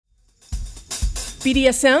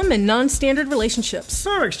BDSM and non-standard relationships.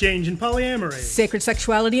 Power exchange and polyamory. Sacred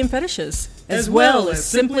sexuality and fetishes. As well as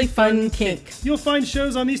Simply Fun Kink. You'll find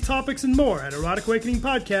shows on these topics and more at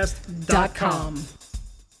eroticawakeningpodcast.com.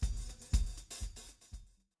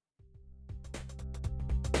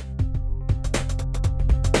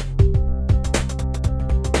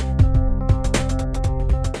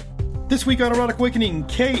 This week on Erotic Awakening,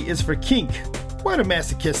 K is for kink. Why do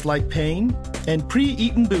masochists like pain? And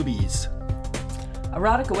pre-eaten boobies.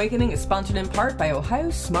 Erotic Awakening is sponsored in part by Ohio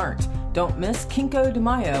Smart. Don't miss Kinko de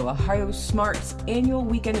Mayo, Ohio Smart's annual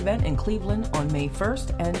weekend event in Cleveland on May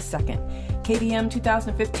 1st and 2nd. KDM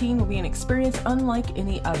 2015 will be an experience unlike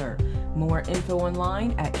any other. More info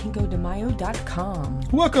online at kinkodemayo.com.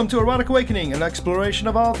 Welcome to Erotic Awakening, an exploration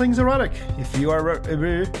of all things erotic. If you are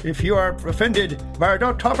offended by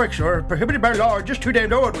adult topics or prohibited by law, or just too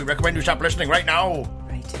damned old, we recommend you stop listening right now.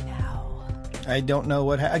 Right now. I don't know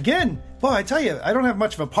what again. Well, I tell you, I don't have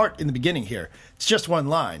much of a part in the beginning here. It's just one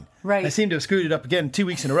line. Right. I seem to have screwed it up again 2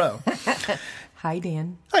 weeks in a row. Hi,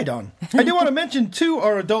 Dan. Hi, Dawn. I do want to mention to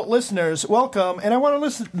our adult listeners, welcome, and I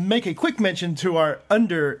want to make a quick mention to our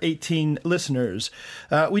under 18 listeners.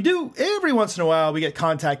 We do, every once in a while, we get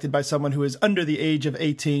contacted by someone who is under the age of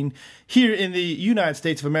 18. Here in the United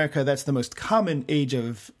States of America, that's the most common age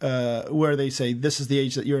of where they say this is the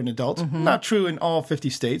age that you're an adult. Mm-hmm. Not true in all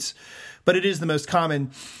 50 states, but it is the most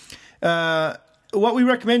common. What we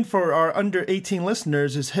recommend for our under 18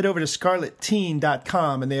 listeners is head over to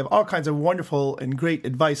scarletteen.com, and they have all kinds of wonderful and great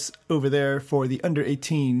advice over there for the under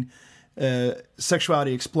 18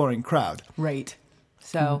 sexuality exploring crowd. Right.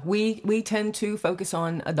 So we tend to focus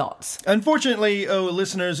on adults. Unfortunately,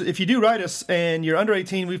 listeners, if you do write us and you're under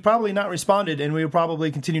 18, we've probably not responded, and we will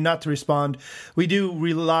probably continue not to respond. We do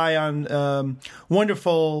rely on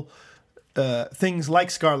wonderful things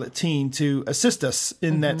like Scarlet Teen to assist us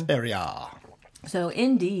in that area. So,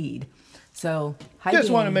 indeed. So, hi, I just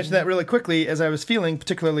want to mention that really quickly as I was feeling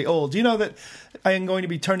particularly old. Do you know that I am going to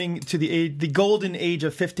be turning to the golden age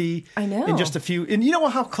of 50 I know. in just a few... And you know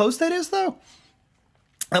how close that is, though?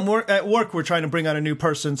 At work, we're trying to bring on a new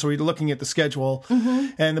person, so we're looking at the schedule. Mm-hmm.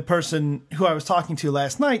 And the person who I was talking to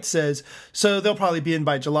last night says, so they'll probably be in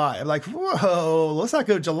by July. I'm like, whoa, let's not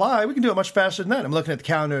go July. We can do it much faster than that. I'm looking at the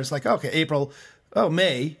calendar. It's like, okay, April,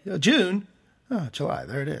 May, June. Oh, July,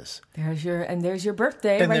 there it is. There's your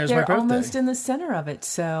birthday and right there, birthday. Almost in the center of it.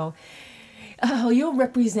 So, you'll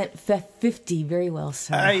represent 50 very well,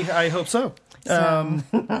 sir. I hope so.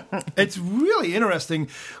 It's really interesting.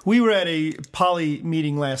 We were at a poly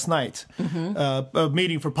meeting last night, a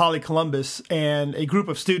meeting for Poly Columbus, and a group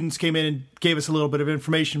of students came in and gave us a little bit of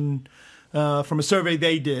information from a survey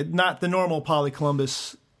they did. Not the normal Poly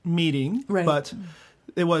Columbus meeting, right. But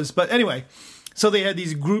it was. But anyway... So they had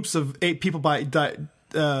these groups of 8 people by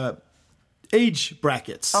age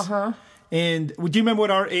brackets. Uh-huh. And do you remember what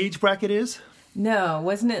our age bracket is? No,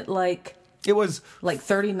 wasn't it like... It was... Like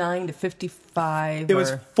 39 to 55? It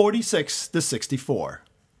was 46 to 64.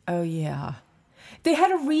 Oh, yeah. They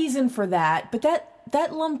had a reason for that, but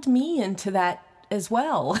that lumped me into that as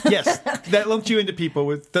well. Yes, that lumped you into people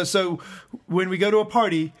with... So when we go to a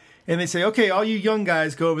party... And they say, okay, all you young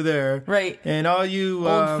guys go over there. Right. And all you...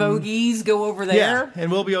 old fogies go over there. Yeah,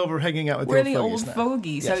 and we'll be over hanging out with We're the old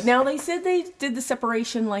fogies. Yes. So now they said they did the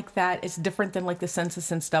separation like that. It's different than like the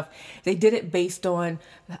census and stuff. They did it based on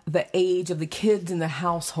the age of the kids in the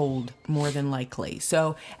household, more than likely.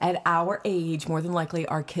 So at our age, more than likely,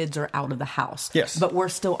 our kids are out of the house. Yes. But we're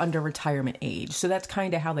still under retirement age. So that's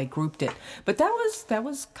kind of how they grouped it. But that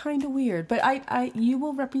was kind of weird. But you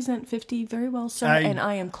will represent 50 very well, sir. And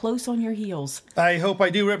I am close on your heels. I hope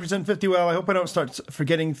I do represent 50 well. I hope I don't start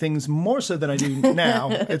forgetting things more so than I do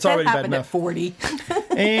now. It's already bad enough. At 40.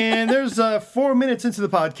 And there's 4 minutes into the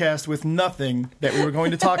podcast with nothing that we were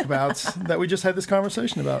going to talk about that we just had this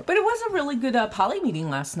conversation about. But it was a really good poly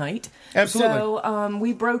meeting last night. Absolutely. So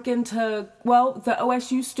we broke into, the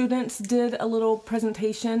OSU students did a little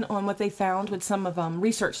presentation on what they found with some of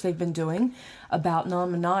research they've been doing about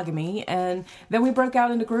non-monogamy. And then we broke out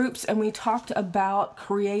into groups and we talked about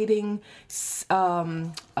creating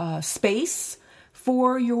space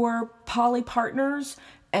for your poly partners.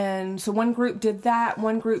 And so one group did that.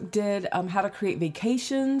 One group did how to create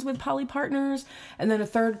vacations with poly partners. And then a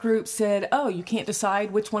third group said, oh, you can't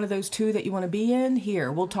decide which one of those two that you want to be in?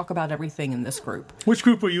 Here, we'll talk about everything in this group. Which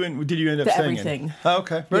group were you in? Did you end up staying everything. in? Oh,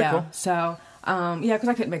 okay. Very cool. So, because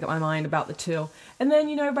I couldn't make up my mind about the two. And then,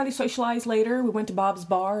 everybody socialized later. We went to Bob's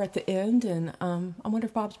Bar at the end. And I wonder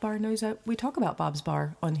if Bob's Bar knows that we talk about Bob's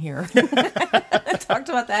Bar on here. I talked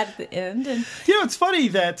about that at the end. And it's funny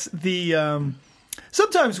that the...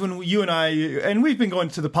 Sometimes when you and I, and we've been going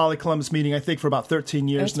to the Poly Columbus meeting, I think, for about 13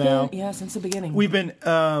 years now. Since the beginning. We've been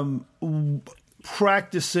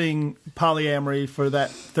practicing polyamory for that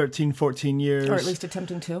 13, 14 years. Or at least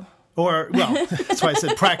attempting to. Or, well, that's why I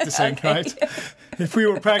said practicing, right? If we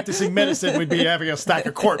were practicing medicine, we'd be having a stack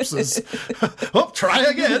of corpses. Oh, try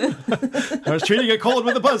again. I was treating a cold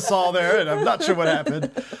with a buzzsaw there, and I'm not sure what happened.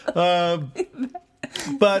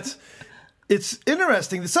 But it's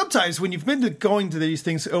interesting that sometimes when you've been going to these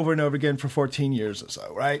things over and over again for 14 years or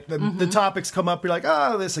so, right? The topics come up, you're like,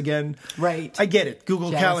 oh, this again. Right. I get it.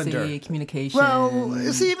 Google Jealousy, Calendar. Communication. Well,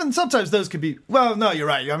 see, even sometimes those could be, well, no, you're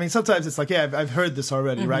right. I mean, sometimes it's like, yeah, I've heard this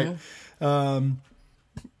already, right?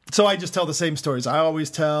 So I just tell the same stories I always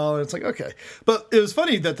tell, and it's like, okay. But it was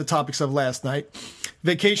funny that the topics of last night,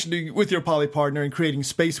 vacationing with your poly partner and creating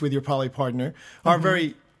space with your poly partner, are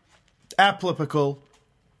very applicable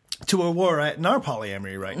to where we're at in our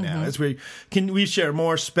polyamory right now, as we share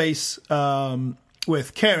more space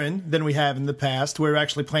with Karen than we have in the past. We're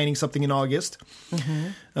actually planning something in August,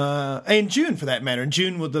 and June for that matter. In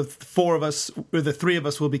June, the three of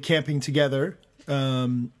us will be camping together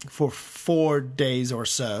for 4 days or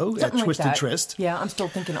so at Twisted Tryst. Yeah, I'm still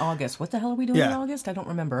thinking August. What the hell are we doing in August? I don't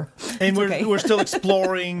remember. And we're still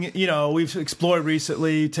exploring. We've explored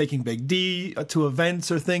recently taking Big D to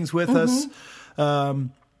events or things with us.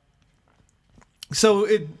 So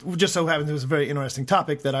it just so happened it was a very interesting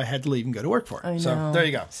topic that I had to leave and go to work for. I know. So there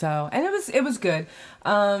you go. So, and it was good.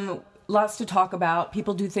 Lots to talk about.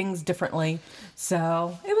 People do things differently.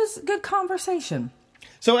 So it was a good conversation.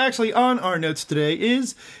 So actually on our notes today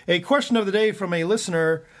is a question of the day from a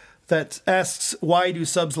listener that asks, why do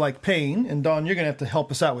subs like pain? And Dawn, you're going to have to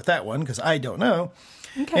help us out with that one because I don't know.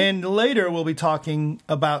 Okay. And later we'll be talking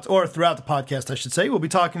about, or throughout the podcast I should say, we'll be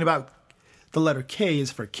talking about the letter K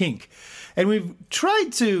is for kink. And we've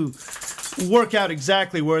tried to work out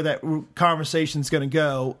exactly where that conversation is going to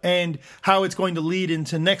go and how it's going to lead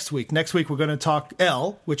into next week. Next week, we're going to talk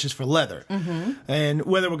L, which is for leather. And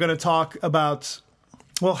whether we're going to talk about,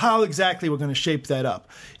 well, how exactly we're going to shape that up.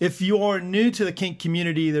 If you're new to the kink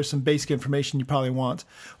community, there's some basic information you probably want.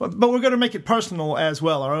 But we're going to make it personal as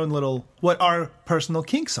well, our own little, what our personal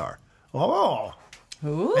kinks are. Oh,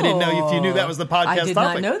 Ooh. I didn't know if you knew that was the podcast topic. I did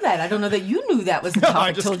not know that. I don't know that you knew that was the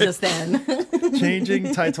topic till just then.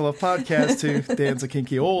 Changing title of podcast to Dan's a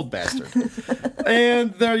kinky old bastard.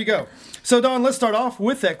 And there you go. So, Dawn, let's start off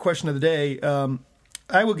with that question of the day.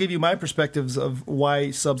 I will give you my perspectives of why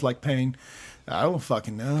subs like pain. I don't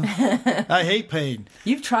fucking know. I hate pain.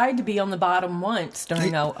 You've tried to be on the bottom once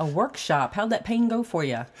during a workshop. How'd that pain go for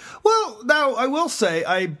you? Well, now, I will say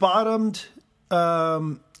I bottomed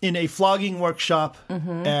in a flogging workshop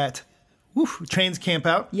at Trains Camp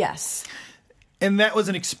Out. Yes. And that was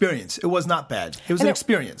an experience. It was not bad. It was an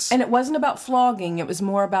experience. And it wasn't about flogging. It was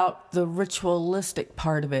more about the ritualistic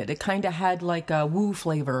part of it. It kind of had like a woo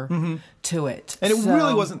flavor to it. And it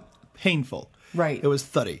really wasn't painful. Right. It was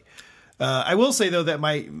thuddy. I will say, though, that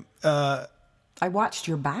my... I watched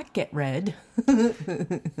your back get red. But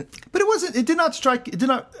it did not strike,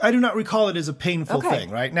 I do not recall it as a painful thing,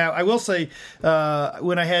 right? Now, I will say,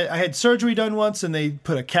 when I had surgery done once and they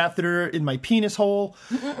put a catheter in my penis hole,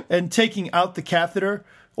 and taking out the catheter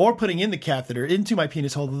or putting in the catheter into my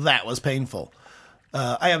penis hole, that was painful.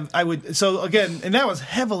 So again, and that was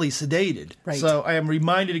heavily sedated. Right. So I am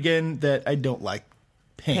reminded again that I don't like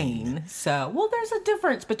pain. So, well, there's a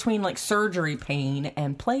difference between like surgery pain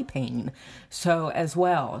and play pain. So as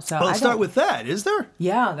well. So let's start with that. Is there?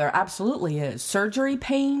 Yeah, there absolutely is. Surgery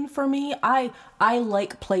pain for me, I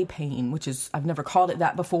like play pain, which is, I've never called it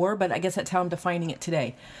that before, but I guess that's how I'm defining it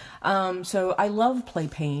today. So I love play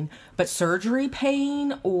pain, but surgery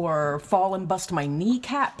pain or fall and bust my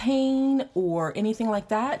kneecap pain or anything like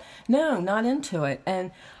that, no, not into it.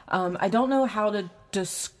 And I don't know how to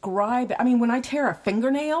describe it. I mean, when I tear a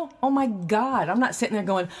fingernail, oh my God, I'm not sitting there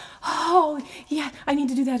going, oh yeah, I need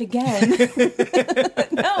to do that again.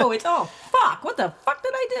 No, it's, oh fuck, what the fuck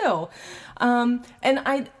did I do?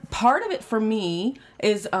 And part of it for me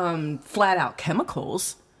is flat out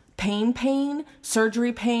chemicals. Pain,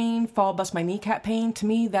 surgery pain, fall, bust my kneecap pain. To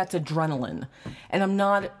me, that's adrenaline, and I'm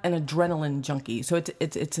not an adrenaline junkie. So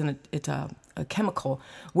it's a chemical.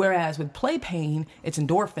 Whereas with play pain, it's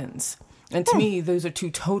endorphins. And to me, those are two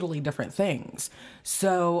totally different things.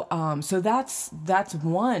 So, so that's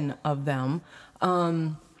one of them.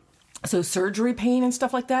 So surgery pain and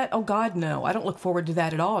stuff like that. Oh God, no! I don't look forward to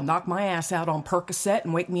that at all. Knock my ass out on Percocet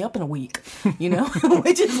and wake me up in a week. You know,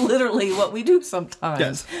 which is literally what we do sometimes.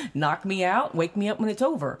 Yes. Knock me out, wake me up when it's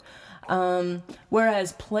over.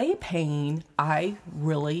 Whereas play pain, I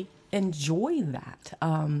really enjoy that.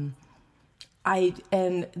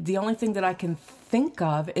 And the only thing that I can think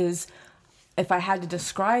of is, if I had to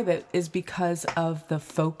describe it, is because of the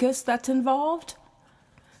focus that's involved.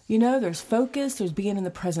 You know, there's focus, there's being in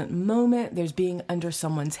the present moment, there's being under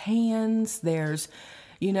someone's hands, there's,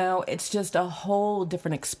 you know, it's just a whole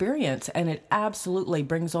different experience, and it absolutely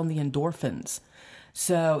brings on the endorphins.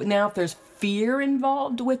 So now if there's fear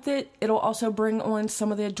involved with it, it'll also bring on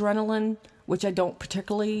some of the adrenaline, which I don't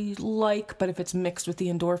particularly like, but if it's mixed with the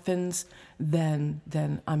endorphins, then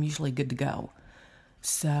I'm usually good to go.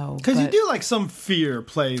 So, because you do like some fear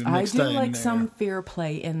play mixed in there. I do like some fear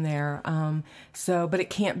play in there. But it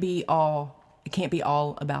can't be all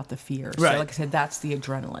about the fear. Right. So like I said, that's the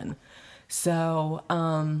adrenaline. So,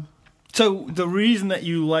 so the reason that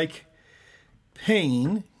you like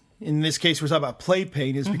pain, in this case we're talking about play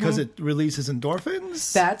pain, is because it releases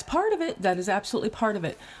endorphins? That's part of it. That is absolutely part of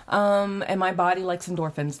it. And my body likes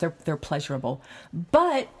endorphins. They're pleasurable.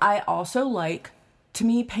 But I also like, to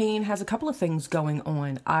me, pain has a couple of things going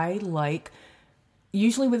on. I like,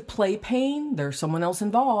 usually with play pain, there's someone else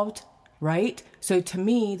involved, right? So to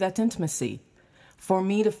me, that's intimacy. For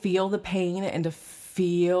me to feel the pain and to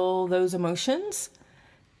feel those emotions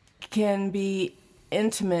can be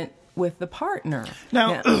intimate with the partner.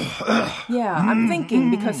 Now yeah, I'm thinking,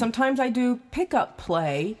 because sometimes I do pickup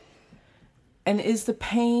play, and is the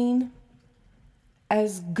pain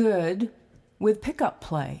as good with pickup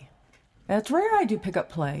play? And it's rare I do pickup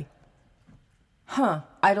play.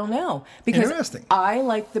 I don't know. Because Interesting. I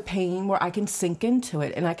like the pain where I can sink into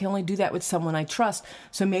it, and I can only do that with someone I trust.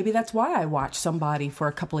 So maybe that's why I watch somebody for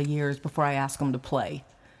a couple of years before I ask them to play.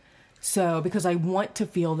 So, because I want to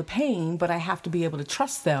feel the pain, but I have to be able to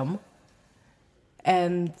trust them.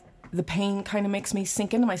 And the pain kind of makes me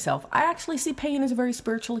sink into myself. I actually see pain as a very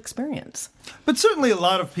spiritual experience. But certainly a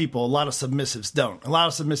lot of submissives don't. A lot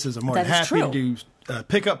of submissives are more than happy to do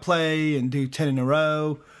pickup play and do 10 in a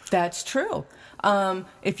row. That's true.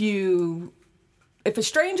 If a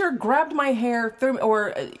stranger grabbed my hair,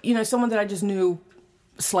 or someone that I just knew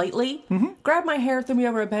slightly, grabbed my hair, threw me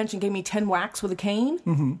over a bench, and gave me 10 whacks with a cane,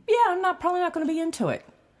 I'm probably not going to be into it.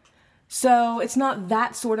 So it's not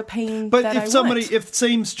that sort of pain. But that if the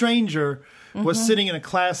same stranger was sitting in a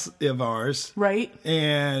class of ours, right,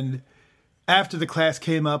 and after the class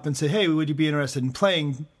came up and said, "Hey, would you be interested in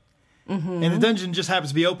playing?" And the dungeon just happens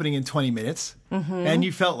to be opening in 20 minutes, and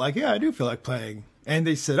you felt like, "Yeah, I do feel like playing," and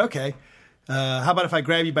they said, "Okay, how about if I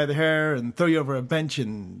grab you by the hair and throw you over a bench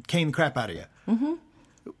and cane the crap out of you?"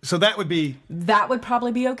 So that would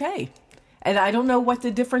probably be okay. And I don't know what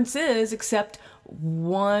the difference is, except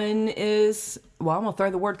one is, well, I'm going to throw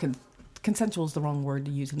the word consensual is the wrong word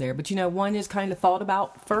to use in there, but one is kind of thought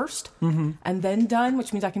about first and then done,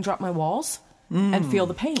 which means I can drop my walls and feel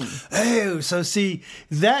the pain. Oh, so see,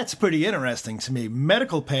 that's pretty interesting to me.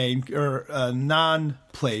 Medical pain, or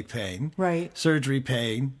non-play pain, right? Surgery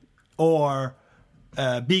pain, or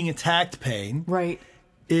being attacked pain, right,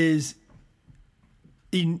 is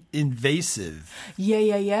invasive.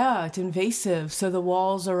 Yeah. It's invasive. So the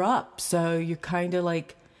walls are up. So you're kind of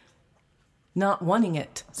like not wanting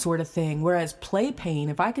it, sort of thing. Whereas play pain,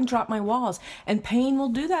 if I can drop my walls, and pain will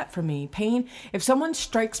do that for me. Pain, if someone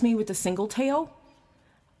strikes me with a single tail,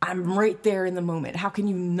 I'm right there in the moment. How can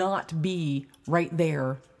you not be right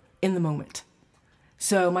there in the moment?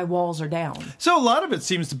 So my walls are down. So a lot of it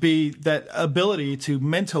seems to be that ability to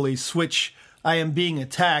mentally switch I am being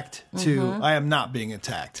attacked to I am not being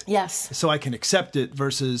attacked. Yes. So I can accept it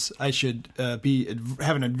versus I should have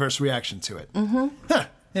an adverse reaction to it. Huh.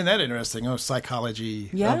 Isn't that interesting? Oh, psychology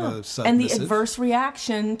of a submissive. And the adverse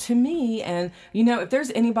reaction to me, and if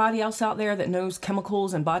there's anybody else out there that knows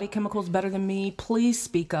chemicals and body chemicals better than me, please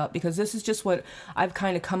speak up, because this is just what I've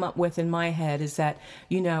kind of come up with in my head, is that,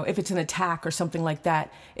 if it's an attack or something like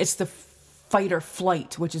that, it's the fight or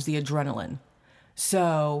flight, which is the adrenaline.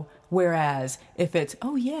 So, whereas if it's,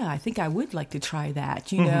 oh yeah, I think I would like to try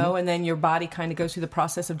that, and then your body kind of goes through the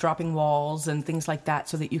process of dropping walls and things like that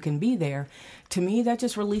so that you can be there. To me, that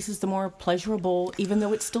just releases the more pleasurable, even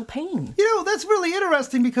though it's still pain. That's really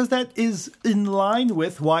interesting, because that is in line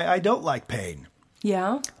with why I don't like pain.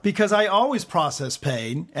 Yeah. Because I always process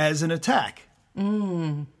pain as an attack.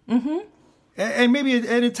 And maybe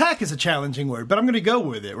an attack is a challenging word, but I'm going to go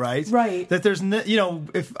with it, right? Right. That there's,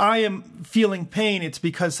 if I am feeling pain, it's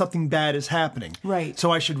because something bad is happening. Right.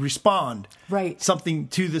 So I should respond. Right. Something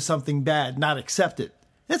bad, not accept it.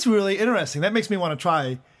 That's really interesting. That makes me want to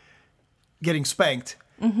try getting spanked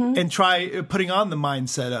and try putting on the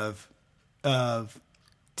mindset of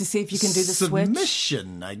to see if you can do the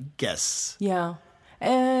submission, I guess. Yeah.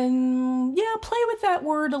 And play with that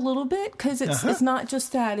word a little bit, because it's not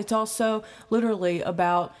just that. It's also literally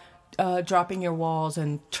about dropping your walls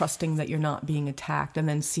and trusting that you're not being attacked, and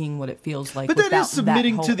then seeing what it feels like. But that is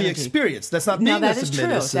submitting that to the energy. Experience. That's not No, being that a is true.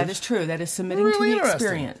 submissive. That is true. That is submitting Really to the interesting.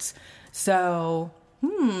 experience. So,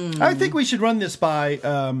 I think we should run this by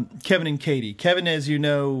Kevin and Katie. Kevin, as you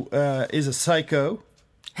know, is a psycho.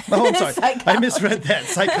 Oh, I'm sorry. I misread that.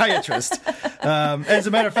 Psychiatrist. As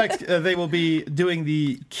a matter of fact, they will be doing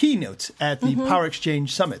the keynote at the Power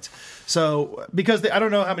Exchange Summit. So, because I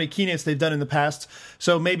don't know how many keynotes they've done in the past,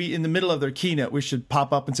 so maybe in the middle of their keynote, we should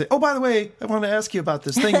pop up and say, oh, by the way, I wanted to ask you about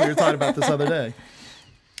this thing we were talking about this other day.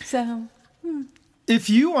 So... If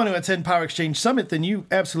you want to attend Power Exchange Summit, then you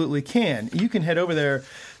absolutely can. You can head over there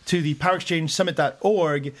to the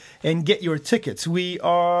powerexchangesummit.org and get your tickets. We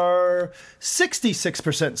are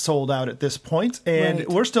 66% sold out at this point, and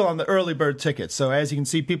we're still on the early bird tickets. So as you can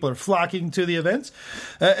see, people are flocking to the events.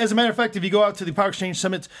 As a matter of fact, if you go out to the Power Exchange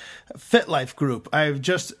Summit FitLife group, I've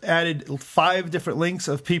just added 5 different links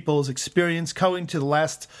of people's experience going to the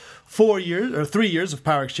last 4 years or 3 years of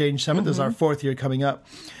Power Exchange Summit. This is our 4th year coming up.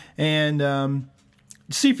 And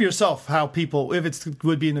see for yourself how people, if it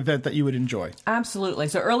would be an event that you would enjoy. Absolutely.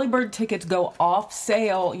 So early bird tickets go off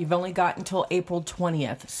sale. You've only got until April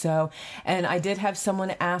 20th. So, and I did have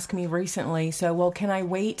someone ask me recently, so, well, can I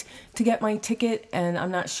wait to get my ticket? And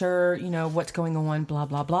I'm not sure, what's going on, blah,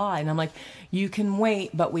 blah, blah. And I'm like, you can wait,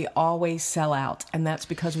 but we always sell out. And that's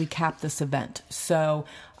because we cap this event. So,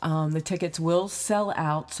 the tickets will sell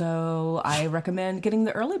out, so I recommend getting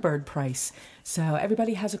the early bird price. So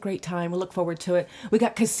everybody has a great time. We look forward to it. We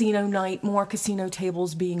got casino night, more casino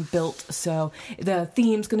tables being built. So the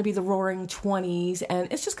theme's going to be the Roaring 20s,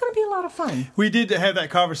 and it's just going to be a lot of fun. We did have that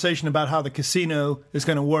conversation about how the casino is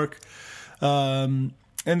going to work. And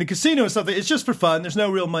the casino is something, it's just for fun. There's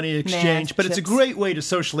no real money exchange, but it's a great way to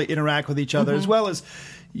socially interact with each other, as well as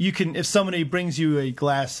you can, if somebody brings you a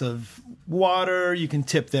glass of water, you can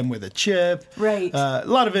tip them with a chip. Right. A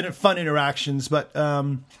lot of fun interactions, but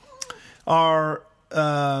our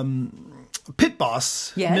pit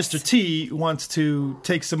boss, Mr. T, wants to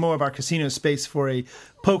take some more of our casino space for a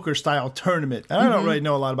poker-style tournament. And I don't really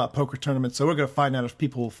know a lot about poker tournaments, so we're going to find out if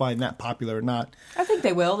people will find that popular or not. I think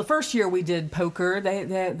they will. The first year we did poker, most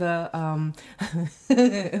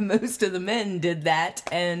of the men did that,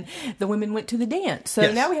 and the women went to the dance.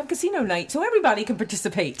 So now we have casino night, so everybody can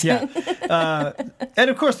participate. Yeah.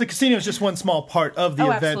 And of course, the casino is just one small part of the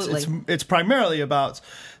event. Absolutely. It's primarily about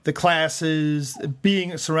the classes,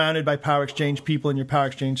 being surrounded by Power Exchange people and your Power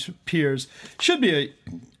Exchange peers. Should be,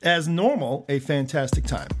 as normal, a fantastic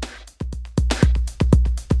time.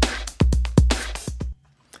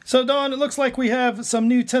 So, Dawn, it looks like we have some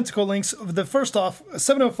new tentacle links. The first off,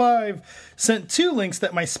 705 sent 2 links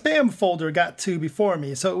that my spam folder got to before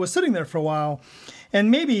me. So it was sitting there for a while. And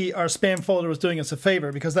maybe our spam folder was doing us a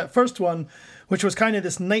favor, because that first one, which was kind of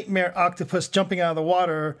this nightmare octopus jumping out of the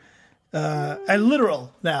water,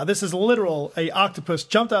 this is literal, a octopus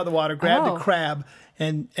jumped out of the water, grabbed a crab,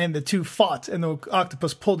 and the two fought, and the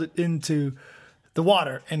octopus pulled it into the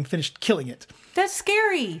water and finished killing it. That's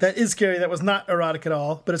scary. That is scary. That was not erotic at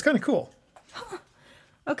all, but it's kind of cool.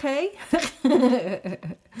 Okay.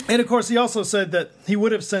 And of course, he also said that he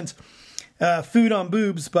would have sent food on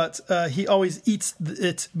boobs, but he always eats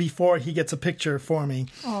it before he gets a picture for me.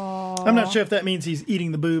 Aww. I'm not sure if that means he's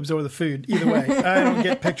eating the boobs or the food. Either way, I don't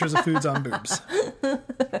get pictures of foods on boobs.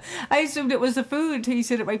 I assumed it was the food until you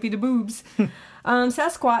said it might be the boobs.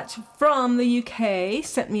 Sasquatch from the UK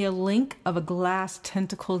sent me a link of a glass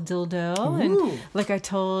tentacle dildo. Ooh. And like I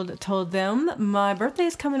told them, my birthday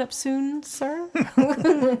is coming up soon, sir.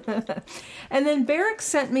 And then Barrick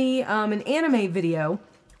sent me an anime video.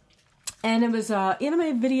 And it was an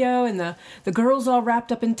anime video, and the girls all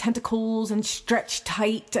wrapped up in tentacles and stretched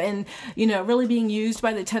tight, and really being used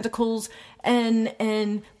by the tentacles.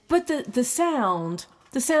 But the sound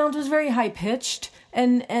was very high pitched,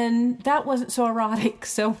 and that wasn't so erotic.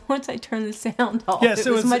 So once I turned the sound off, it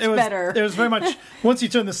was much better. It was very much. Once you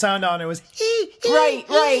turned the sound on, it was right.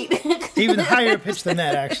 Even higher pitched than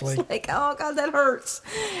that, actually. It's like, oh god, that hurts.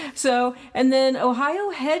 So, and then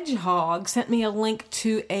Ohio Hedgehog sent me a link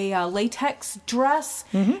to a latex dress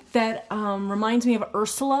that reminds me of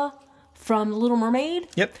Ursula from The Little Mermaid.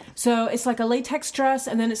 Yep. So it's like a latex dress,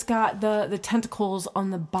 and then it's got the tentacles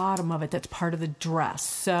on the bottom of it. That's part of the dress.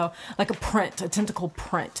 So like a tentacle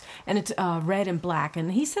print, and it's red and black.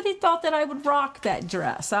 And he said he thought that I would rock that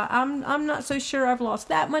dress. I'm not so sure. I've lost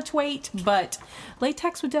that much weight, but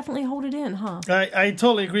latex would definitely hold it in, huh? I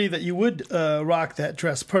totally agree that you would rock that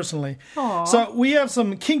dress personally. Aww. So we have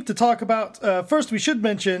some kink to talk about. First, we should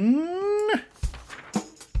mention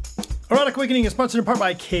Erotic Awakening is sponsored in part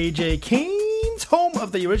by KJ Keynes, home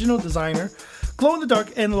of the original designer,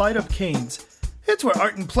 glow-in-the-dark and light-up canes. It's where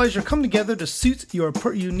art and pleasure come together to suit your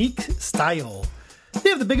unique style. They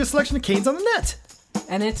have the biggest selection of canes on the net.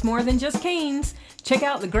 And it's more than just canes. Check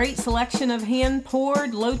out the great selection of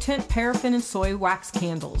hand-poured, low-tint paraffin and soy wax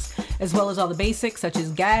candles, as well as all the basics such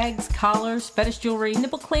as gags, collars, fetish jewelry,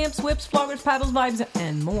 nipple clamps, whips, floggers, paddles, vibes,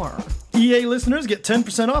 and more. EA listeners get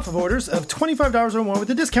 10% off of orders of $25 or more with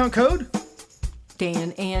the discount code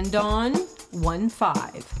Dan and Dawn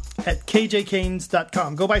 15 at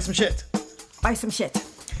kjcanes.com. Go buy some shit. Buy some shit.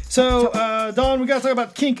 So, Dawn, we got to talk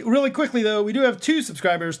about kink really quickly, though. We do have 2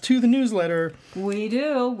 subscribers to the newsletter. We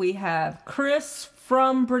do. We have Chris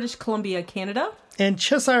from British Columbia, Canada. And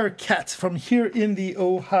Cheshire Cat from here in the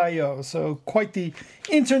Ohio. So, quite the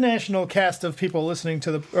international cast of people listening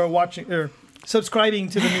to or watching, or subscribing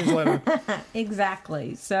to the newsletter.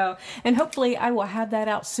 Exactly. So, and hopefully I will have that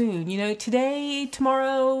out soon. You know, today,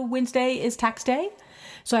 tomorrow, Wednesday is tax day.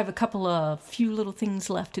 So I have a few little things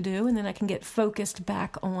left to do, and then I can get focused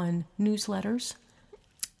back on newsletters.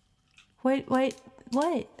 Wait, what?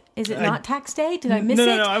 Is it not tax day? Did I miss it?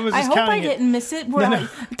 No, I was just counting I hope I didn't miss it.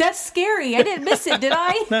 That's scary. I didn't miss it, did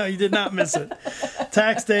I? No, you did not miss it.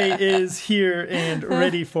 Tax day is here and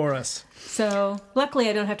ready for us. So luckily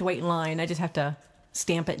I don't have to wait in line. I just have to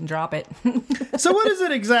stamp it and drop it. So what is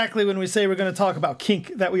it exactly when we say we're going to talk about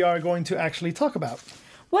kink that we are going to actually talk about?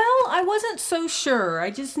 Well, I wasn't so sure. I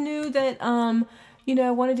just knew that, I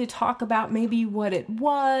wanted to talk about maybe what it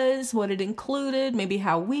was, what it included, maybe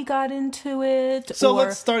how we got into it. So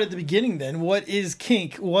let's start at the beginning then. What is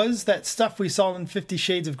kink? Was that stuff we saw in 50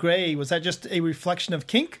 Shades of Grey, was that just a reflection of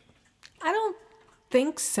kink? I don't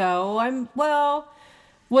think so.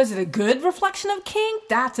 Was it a good reflection of kink?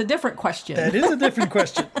 That's a different question. That is a different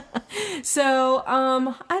question. So,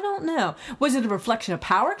 I don't know. Was it a reflection of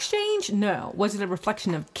power exchange? No. Was it a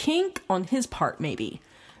reflection of kink on his part, maybe?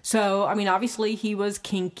 So, obviously he was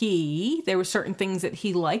kinky. There were certain things that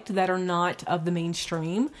he liked that are not of the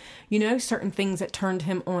mainstream. Certain things that turned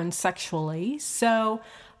him on sexually. So,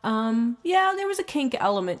 there was a kink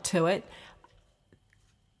element to it.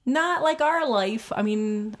 Not like our life.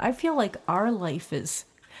 I feel like our life is,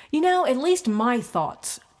 at least my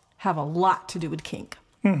thoughts have a lot to do with kink.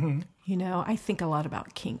 Mm-hmm. I think a lot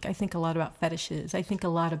about kink. I think a lot about fetishes. I think a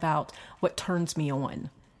lot about what turns me on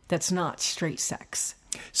that's not straight sex.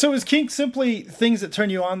 So is kink simply things that turn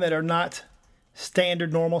you on that are not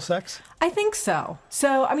standard normal sex? I think so.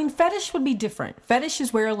 So, fetish would be different. Fetish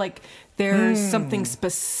is where, there's something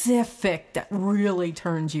specific that really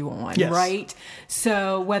turns you on, yes. Right?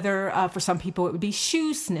 So, whether for some people it would be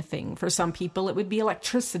shoe sniffing. For some people it would be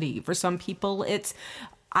electricity. For some people it's,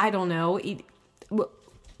 I don't know,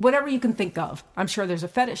 whatever you can think of. I'm sure there's a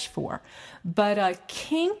fetish for. But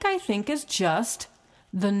kink, I think, is just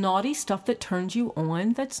the naughty stuff that turns you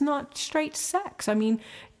on that's not straight sex. And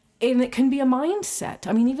it can be a mindset.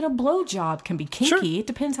 Even a blowjob can be kinky. Sure. It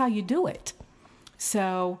depends how you do it.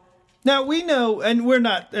 So... Now, we know, and we're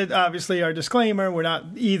not, obviously, our disclaimer, we're not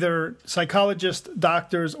either psychologists,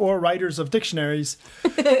 doctors, or writers of dictionaries.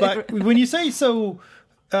 But when you say so,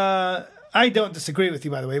 I don't disagree with you,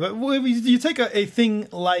 by the way, but you take a thing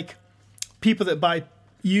like people that buy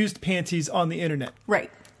used panties on the internet. Right.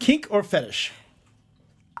 Kink or fetish?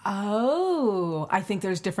 Oh, I think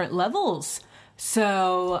there's different levels.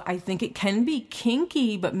 So I think it can be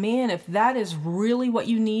kinky, but man, if that is really what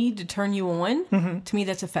you need to turn you on, to me,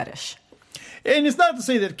 that's a fetish. And it's not to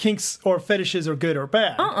say that kinks or fetishes are good or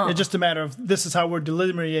bad. It's just a matter of this is how we're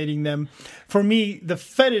delineating them. For me, the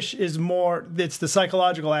fetish is more, it's the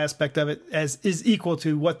psychological aspect of it is equal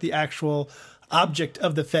to what the actual object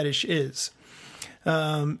of the fetish is.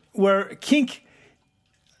 Where kink,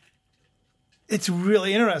 it's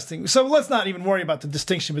really interesting. So let's not even worry about the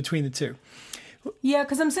distinction between the two. Yeah,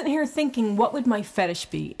 because I'm sitting here thinking, what would my fetish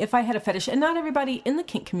be if I had a fetish? And not everybody in the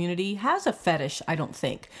kink community has a fetish, I don't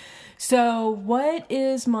think. So what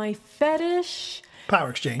is my fetish? Power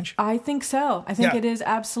exchange. I think so. I think it is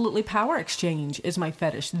absolutely power exchange is my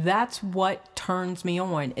fetish. That's what turns me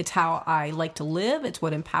on. It's how I like to live. It's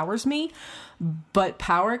what empowers me. But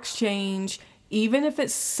power exchange, even if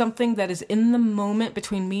it's something that is in the moment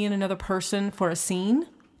between me and another person for a scene,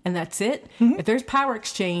 and that's it. If there's power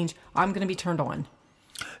exchange, I'm going to be turned on.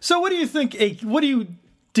 So what do you think, what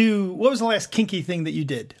was the last kinky thing that you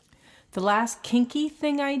did? The last kinky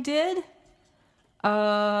thing I did?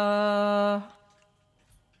 Wow.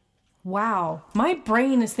 My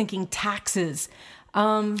brain is thinking taxes.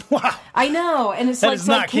 Wow. I know. And it's that like, is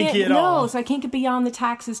not kinky at all. No, so I can't get beyond the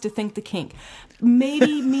taxes to think the kink.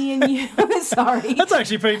 Maybe me and you, sorry. That's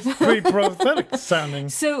actually pretty prophetic sounding.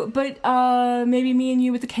 So, but maybe me and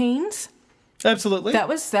you with the canes? Absolutely. That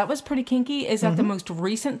was pretty kinky. Is that the most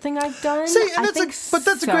recent thing I've done? See, and But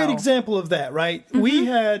that's a great example of that, right? We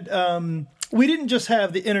had we didn't just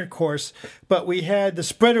have the intercourse, but we had the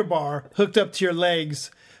spreader bar hooked up to your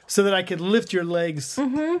legs so that I could lift your legs,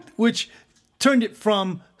 which turned it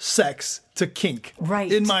from sex to kink,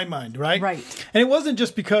 right? In my mind, right? Right. And it wasn't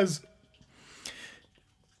just because.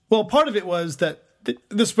 Well, part of it was that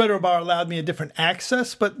the spreader bar allowed me a different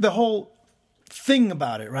access, but the whole thing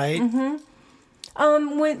about it, right?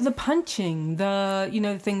 With the punching,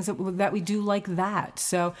 the things that we do like that.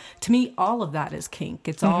 So to me, all of that is kink.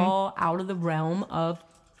 It's all out of the realm of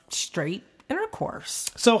straight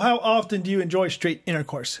intercourse. So how often do you enjoy straight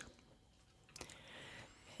intercourse?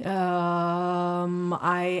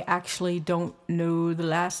 I actually don't know the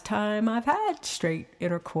last time I've had straight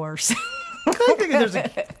intercourse. I think there's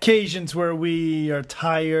occasions where we are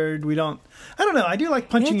tired. I don't know. I do like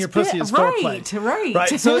punching your pussy as foreplay.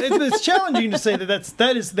 Right. So it's challenging to say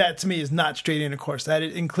that to me is not straight intercourse. That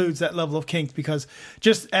it includes that level of kink because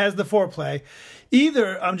just as the foreplay,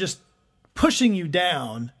 either I'm just pushing you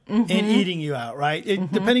down and eating you out, right?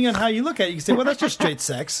 Depending on how you look at it, you can say, well, that's just straight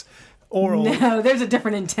sex. Oral. No, there's a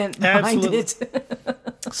different intent behind it.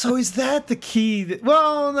 So is that the key?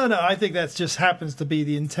 Well, no. I think that just happens to be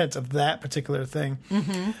the intent of that particular thing.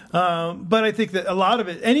 But I think that a lot of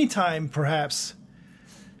it, anytime perhaps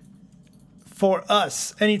for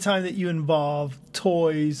us, anytime that you involve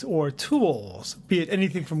toys or tools, be it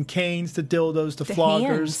anything from canes to dildos to floggers.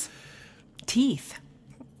 Hands. Teeth.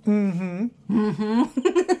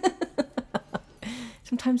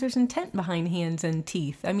 Sometimes there's intent behind hands and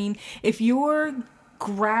teeth. I mean, if you're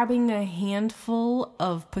grabbing a handful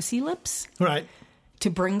of pussy lips right, to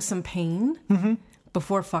bring some pain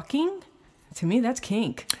before fucking, to me, that's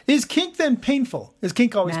kink. Is kink then painful? Is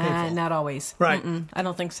kink always painful? Not always. Right. I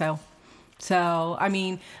don't think so. So, I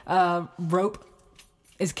mean, rope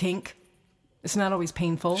is kink. It's not always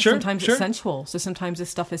painful. Sure, sometimes it's sensual. So sometimes this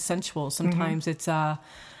stuff is sensual. Sometimes it's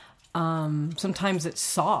sometimes it's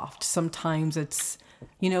soft. Sometimes it's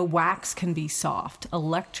wax can be soft.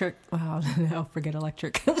 Electric, no, forget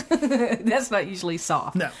electric. That's not usually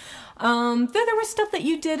soft. No. There was stuff that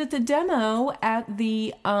you did at the demo at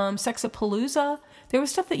the Sexapalooza. There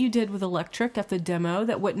was stuff that you did with electric at the demo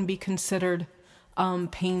that wouldn't be considered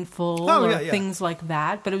painful or things like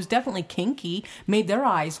that. But it was definitely kinky. Made their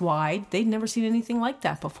eyes wide. They'd never seen anything like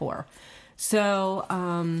that before. So,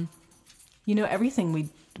 everything we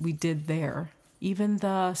did there. Even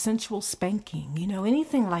the sensual spanking,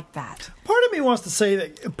 anything like that. Part of me wants to say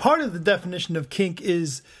that part of the definition of kink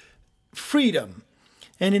is freedom.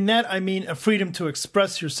 And in that, I mean a freedom to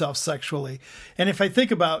express yourself sexually. And if I think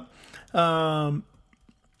about what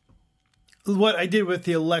I did with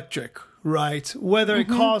the electric, right? Whether it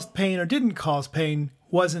caused pain or didn't cause pain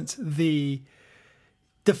wasn't the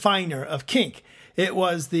definer of kink. It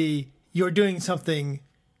was you're doing something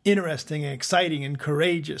interesting and exciting and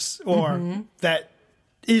courageous, or that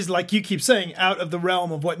is, like you keep saying, out of the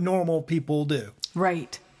realm of what normal people do.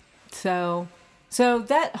 Right. So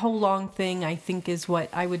that whole long thing, I think, is what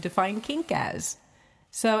I would define kink as.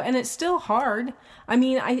 So, and it's still hard. I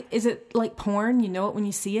mean, is it like porn? You know it when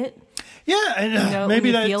you see it? Yeah, and maybe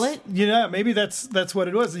you feel it. Maybe that's what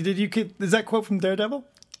it was. Is that quote from Daredevil?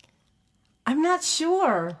 I'm not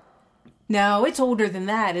sure. No, it's older than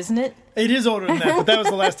that, isn't it? It is older than that, but that was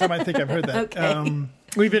the last time I think I've heard that. Okay.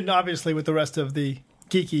 We've been, obviously, with the rest of the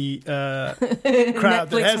geeky crowd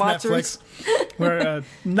that has watchers. Netflix. We're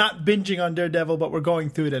not binging on Daredevil, but we're going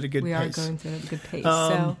through it at a good pace. We are going through it at a good pace.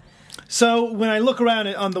 So when I look around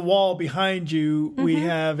on the wall behind you, we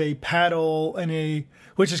have a paddle and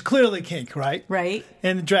which is clearly kink, right? Right.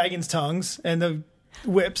 And the dragon's tongues and the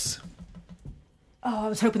whips. Oh, I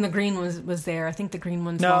was hoping the green was there. I think the green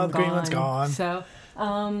one's gone. No, the green one's gone. So,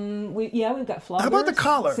 we've got floggers. How about the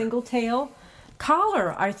collar? Single tail.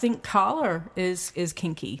 Collar. I think collar is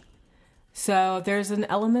kinky. So there's an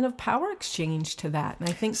element of power exchange to that. And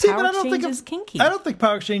I think power exchange is kinky. I don't think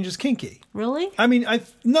power exchange is kinky. Really? I mean,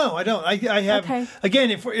 no, I don't. I have, okay. Again,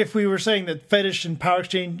 if we were saying that fetish and power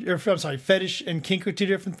exchange, fetish and kink are two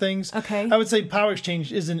different things. Okay. I would say power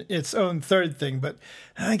exchange isn't its own third thing, but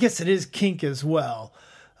I guess it is kink as well.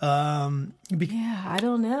 I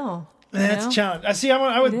don't know. That's a challenge. I see.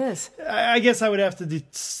 I would. It is. I guess I would have to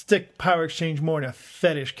stick power exchange more in a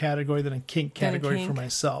fetish category than a kink category for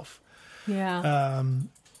myself. Yeah.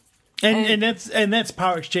 And that's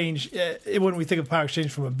power exchange when we think of power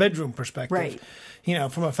exchange from a bedroom perspective. Right.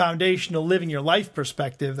 From a foundational living your life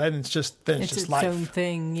perspective, then it's just its life. Its own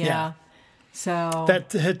thing. Yeah. So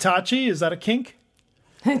that Hitachi, is that a kink?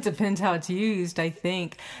 It depends how it's used, I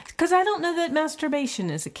think, because I don't know that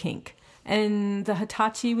masturbation is a kink. and the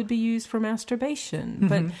Hitachi would be used for masturbation.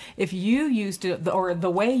 But if you used it, or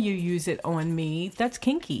the way you use it on me, that's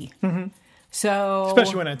kinky. So,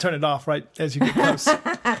 especially when I turn it off right as you get close.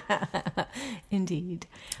 Indeed.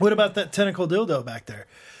 What about that tentacle dildo back there?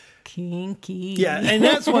 Kinky. Yeah, and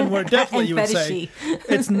that's one where definitely And you would fetishy. say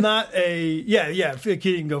it's not a you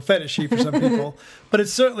can go fetishy for some people, but it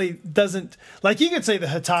certainly doesn't, like you could say the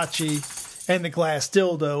Hitachi and the glass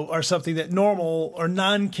dildo are something that normal or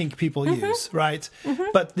non-kink people use, right?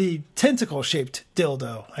 But the tentacle-shaped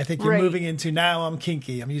dildo, I think you're Right. moving into, now I'm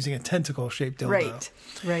kinky, I'm using a tentacle-shaped dildo.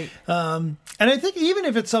 Right. And I think even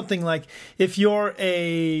if it's something like, if you're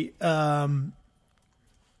a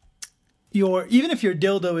even if your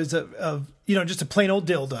dildo is just a plain old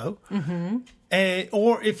dildo,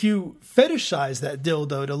 or if you fetishize that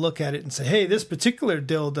dildo to look at it and say, hey, this particular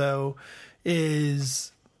dildo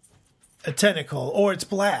is a tentacle, or it's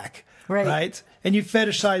black, right? And you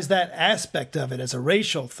fetishize that aspect of it as a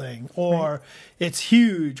racial thing, or it's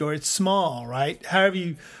huge, or it's small, right?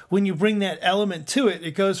 However when you bring that element to it,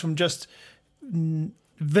 it goes from just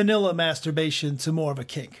vanilla masturbation to more of a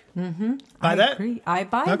kink. I that? agree. I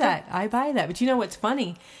buy that. But you know what's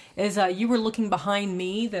funny is you were looking behind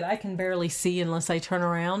me that I can barely see unless I turn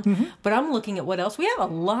around. But I'm looking at what else. We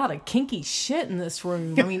have a lot of kinky shit in this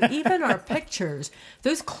room. I mean, even our pictures.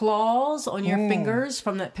 Those claws on your fingers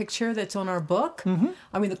from that picture that's on our book.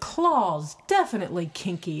 I mean, the claws, definitely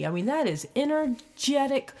kinky. I mean, that is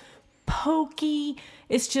energetic, pokey.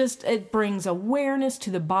 It's just, it brings awareness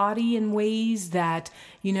to the body in ways that,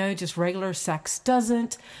 just regular sex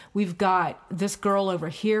doesn't. We've got this girl over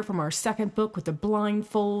here from our second book with the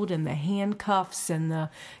blindfold and the handcuffs and the,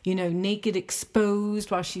 naked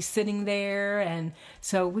exposed while she's sitting there. And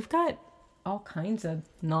so we've got all kinds of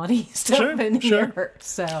naughty stuff in here.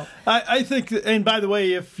 So I think, and by the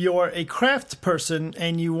way, if you're a craft person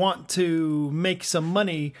and you want to make some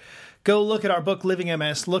money, go look at our book, Living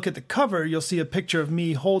MS. Look at the cover. You'll see a picture of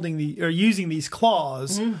me using these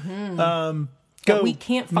claws. that we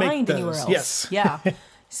can't find those. anywhere else. Yes. Yeah.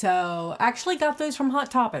 So actually got those from Hot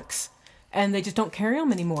Topics, and they just don't carry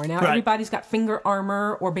them anymore. Now everybody's got finger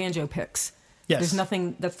armor or banjo picks. Yes. There's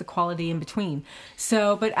nothing that's the quality in between.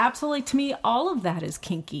 So, but absolutely, to me, all of that is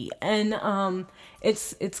kinky, and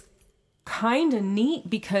it's kind of neat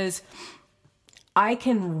because I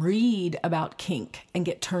can read about kink and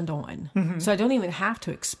get turned on. So I don't even have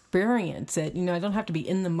to experience it. I don't have to be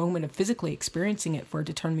in the moment of physically experiencing it for it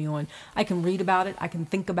to turn me on. I can read about it. I can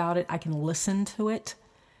think about it. I can listen to it.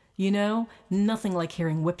 Nothing like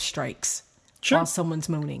hearing whip strikes while someone's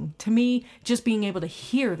moaning. To me, just being able to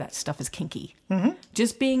hear that stuff is kinky.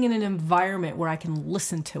 Just being in an environment where I can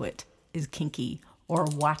listen to it is kinky, or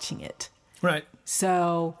watching it. Right.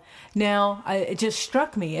 So now it just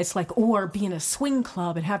struck me. It's like, or be in a swing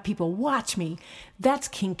club and have people watch me. That's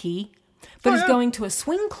kinky. But is going to a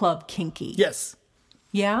swing club kinky? Yes.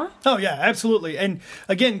 Yeah? Oh, yeah, absolutely. And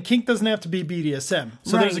again, kink doesn't have to be BDSM.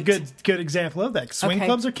 So there's a good example of that. Swing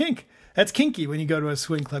clubs are kink. That's kinky when you go to a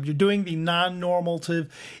swing club. You're doing the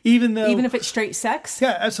non-normative, even if it's straight sex?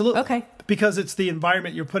 Yeah, absolutely. Okay. Because it's the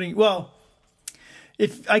environment you're putting... Well...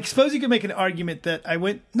 I suppose you could make an argument that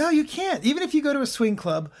no, you can't. Even if you go to a swing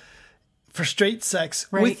club for straight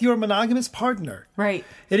sex with your monogamous partner. Right.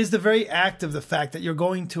 It is the very act of the fact that you're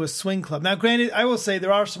going to a swing club. Now, granted, I will say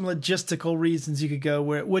there are some logistical reasons you could go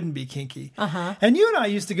where it wouldn't be kinky. And you and I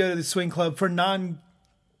used to go to the swing club for it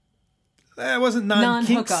wasn't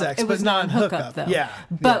non-kink sex, but non-hookup, though. Yeah.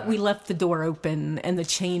 But we left the door open and the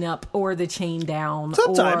chain up or the chain down.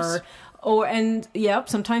 Sometimes.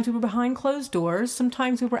 Sometimes we were behind closed doors.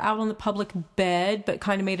 Sometimes we were out on the public bed, but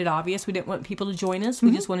kind of made it obvious we didn't want people to join us.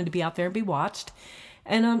 We just wanted to be out there and be watched.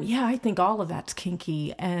 And I think all of that's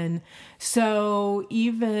kinky. And so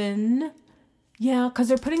because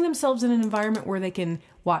they're putting themselves in an environment where they can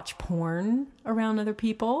watch porn around other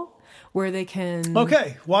people, where they can...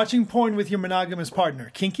 Okay, watching porn with your monogamous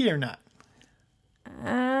partner, kinky or not?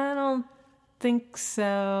 I don't think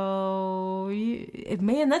so.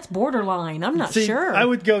 Man, that's borderline. I'm not sure. I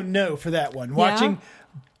would go no for that one. Watching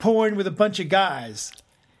porn with a bunch of guys,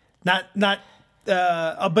 not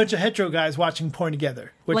a bunch of hetero guys watching porn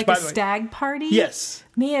together. Which, like by a the way, stag party? Yes.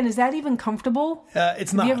 Man, is that even comfortable?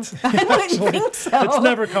 It's not. I wouldn't think so. It's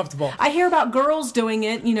never comfortable. I hear about girls doing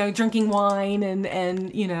it, drinking wine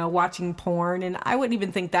and watching porn, and I wouldn't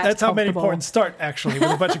even think that's how many porns start, actually, with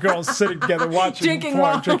a bunch of girls sitting together watching drinking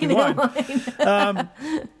porn, drinking wine.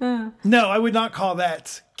 No, I would not call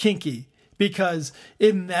that kinky. Because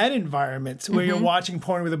in that environment where you're watching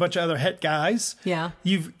porn with a bunch of other het guys,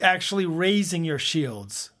 you've actually raising your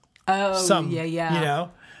shields. Oh, yeah.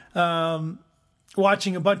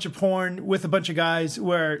 watching a bunch of porn with a bunch of guys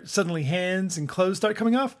where suddenly hands and clothes start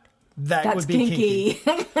coming off, that would be kinky.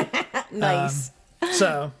 Nice.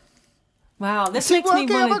 So. Wow, this makes me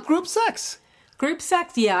how want about group sex? Group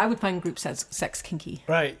sex? Yeah, I would find group sex kinky.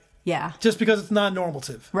 Right. Yeah. Just because it's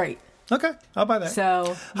non-normative. Right. Okay, I'll buy that.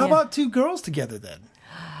 So, how about two girls together then?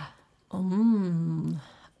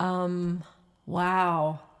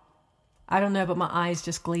 Wow. I don't know, but my eyes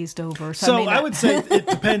just glazed over. So I would say it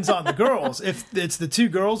depends on the girls. If it's the two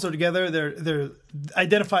girls are together, they're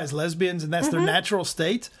identify as lesbians, and that's their natural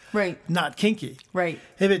state. Right. Not kinky. Right.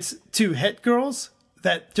 If it's two het girls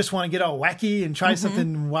that just want to get all wacky and try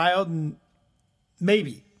something wild, and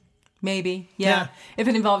maybe. Yeah. If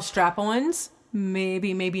it involves strap-ons,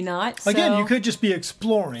 maybe not. Again, So- you could just be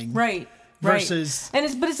exploring. Right. Versus, but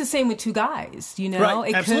it's the same with two guys, you know.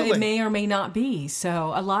 Right, absolutely. It may or may not be.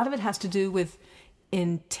 So a lot of it has to do with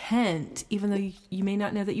intent, even though you may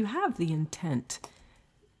not know that you have the intent.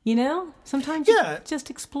 You know, sometimes you're just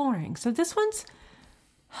exploring. So this one's,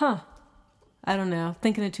 I don't know.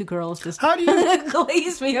 Thinking of two girls just how do you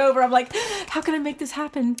glaze me over. I'm like, how can I make this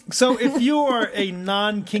happen? So if you're a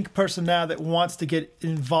non-kink person now that wants to get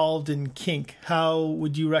involved in kink, how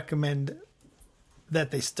would you recommend that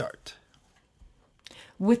they start?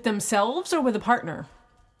 With themselves or with a partner?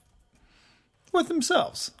 With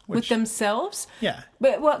themselves. With themselves? Yeah.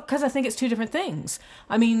 Because I think it's two different things.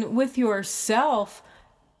 I mean, with yourself,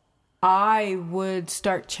 I would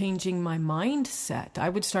start changing my mindset. I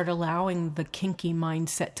would start allowing the kinky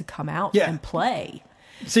mindset to come out and play.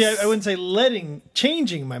 See, I wouldn't say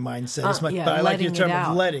changing my mindset as much, but I like your term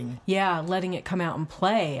of letting. Yeah, letting it come out and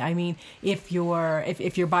play. I mean, if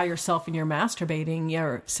you're by yourself and you're masturbating,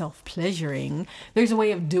 you're self-pleasuring, there's a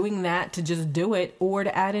way of doing that to just do it or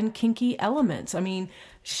to add in kinky elements. I mean,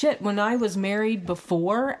 shit, when I was married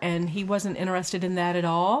before and he wasn't interested in that at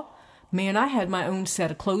all, man, I had my own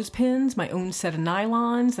set of clothespins, my own set of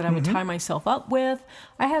nylons that I would tie myself up with.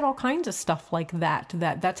 I had all kinds of stuff like that.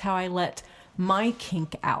 That's how I let my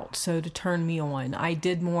kink out, so to turn me on. I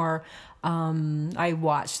did more, I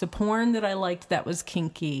watched the porn that I liked that was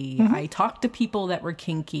kinky. I talked to people that were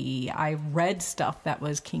kinky. I read stuff that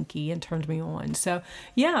was kinky and turned me on. So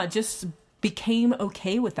yeah, just became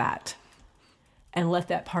okay with that and let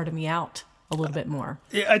that part of me out a little bit more.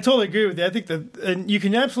 Yeah, I totally agree with you. I think and you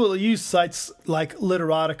can absolutely use sites like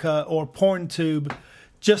Literotica or PornTube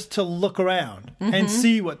just to look around and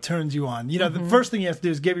see what turns you on. You know, the first thing you have to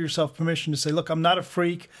do is give yourself permission to say, look, I'm not a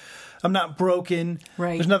freak. I'm not broken.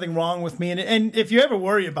 Right. There's nothing wrong with me. And if you ever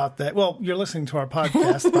worry about that, well, you're listening to our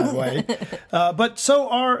podcast, by the way. But so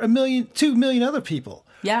are 2 million other people.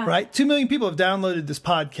 Yeah. Right? 2 million people have downloaded this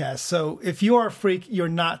podcast. So if you're a freak, you're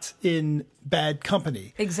not in bad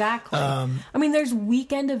company. Exactly. I mean, there's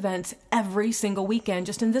weekend events every single weekend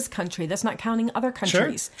just in this country. That's not counting other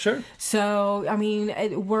countries. Sure. So, I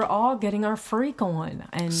mean, we're all getting our freak on.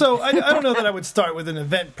 And so I don't know that I would start with an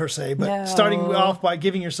event per se, but starting off by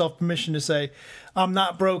giving yourself permission to say, I'm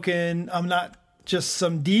not broken. I'm not just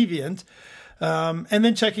some deviant. And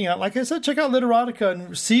then checking out, like I said, check out Literotica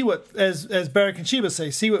and see what, as Barrick and Sheba say,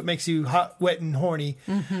 see what makes you hot, wet, and horny.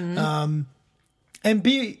 And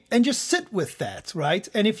just sit with that, right?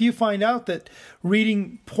 And if you find out that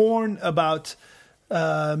reading porn about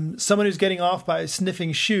someone who's getting off by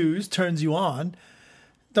sniffing shoes turns you on,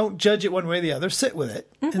 don't judge it one way or the other. Sit with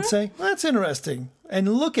it and say, well, that's interesting.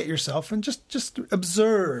 And look at yourself and just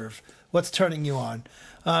observe what's turning you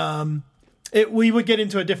on. We would get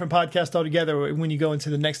into a different podcast altogether when you go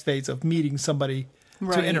into the next phase of meeting somebody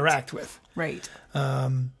to interact with. Right.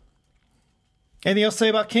 Anything else to say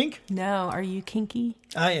about kink? No. Are you kinky?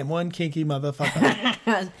 I am one kinky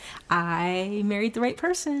motherfucker. I married the right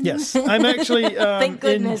person. Yes. I'm actually Thank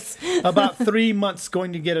goodness. in about 3 months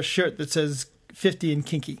going to get a shirt that says 50 and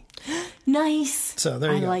kinky. Nice. So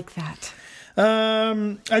there you go. I like that.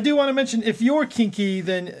 I do want to mention, if you're kinky,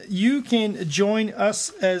 then you can join us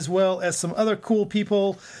as well as some other cool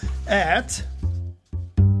people at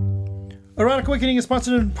Erotic Awakening is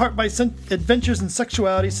sponsored in part by Adventures in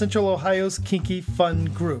Sexuality, Central Ohio's kinky fun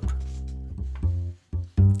group.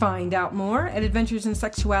 Find out more at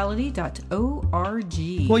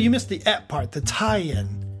adventuresinsexuality.org. Well, you missed the app part, the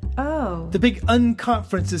tie-in. Oh. The big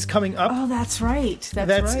unconference is coming up. Oh, that's right.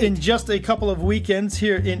 That's in just a couple of weekends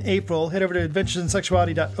here in April. Head over to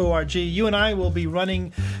adventuresinsexuality.org. You and I will be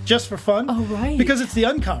running just for fun. Oh, right. Because it's the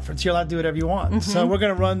unconference. You're allowed to do whatever you want. So we're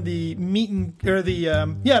going to run the meet and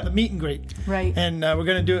greet. Right. And we're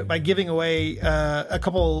going to do it by giving away a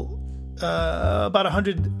couple, about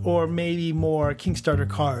 100 or maybe more Kickstarter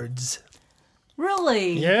cards.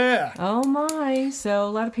 Really? Yeah. Oh my. So a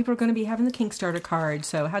lot of people are going to be having the Kink Starter card.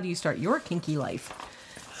 So how do you start your kinky life?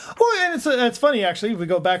 Well, and it's funny, actually. If we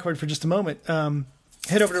go backward for just a moment,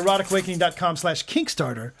 head over to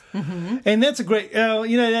eroticawakening.com/kinkstarter. Mm-hmm. And that's a great,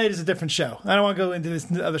 that is a different show. I don't want to go into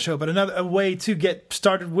this other show, but a way to get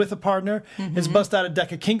started with a partner is bust out a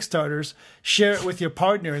deck of kink starters, share it with your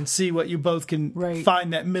partner, and see what you both can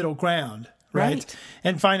find that middle ground. Right?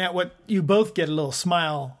 And find out what you both get a little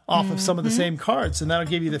smile off of some of the same cards. And that'll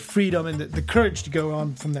give you the freedom and the courage to go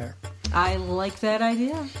on from there. I like that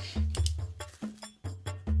idea.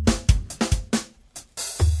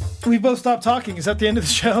 We both stopped talking. Is that the end of the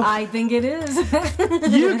show? I think it is.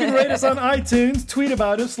 You can rate us on iTunes, tweet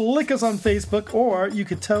about us, lick us on Facebook, or you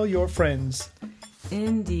could tell your friends.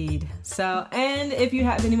 Indeed. So, and if you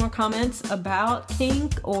have any more comments about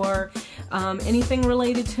kink or anything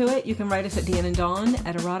related to it, you can write us at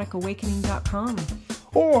dananddawn@eroticawakening.com.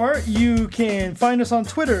 Or you can find us on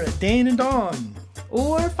Twitter at Dan and Dawn.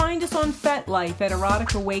 Or find us on FetLife at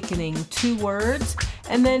Erotic Awakening, 2 words.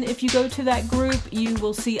 And then if you go to that group, you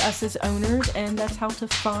will see us as owners, and that's how to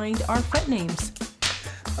find our Fet names.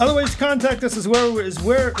 Other ways to contact us as well as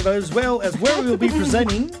where we will be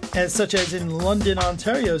presenting, such as in London,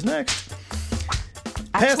 Ontario's next.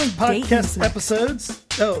 Actually, past podcast episodes.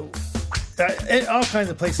 All kinds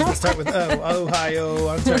of places that start with Ohio,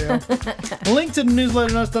 Ontario. Link to the newsletter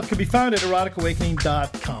and other stuff can be found at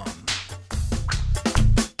eroticawakening.com.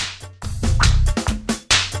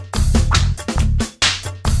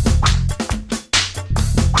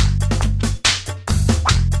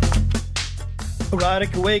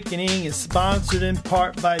 Erotic Awakening is sponsored in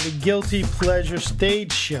part by the Guilty Pleasure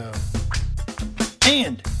Stage Show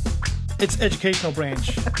and its educational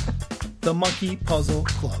branch, the Monkey Puzzle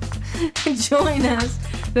Club. Join us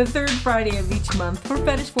the 3rd Friday of each month for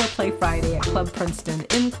Fetish Foreplay Friday at Club Princeton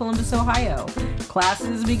in Columbus, Ohio.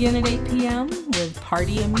 Classes begin at 8 p.m. with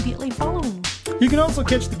party immediately following. You can also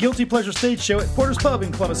catch the Guilty Pleasure Stage Show at Porter's Pub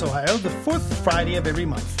in Columbus, Ohio, the 4th Friday of every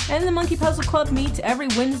month. And the Monkey Puzzle Club meets every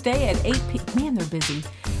Wednesday at 8 p.m. Man, they're busy.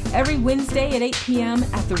 Every Wednesday at 8 p.m.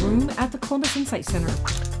 at the Room at the Columbus Insight Center.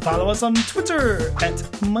 Follow us on Twitter at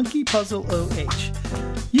MonkeyPuzzleOH.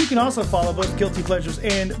 You can also follow both Guilty Pleasures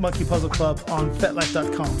and Monkey Puzzle Club on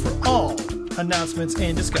FetLife.com for all announcements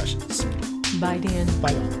and discussions. Bye, Dan.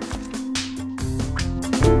 Bye, all.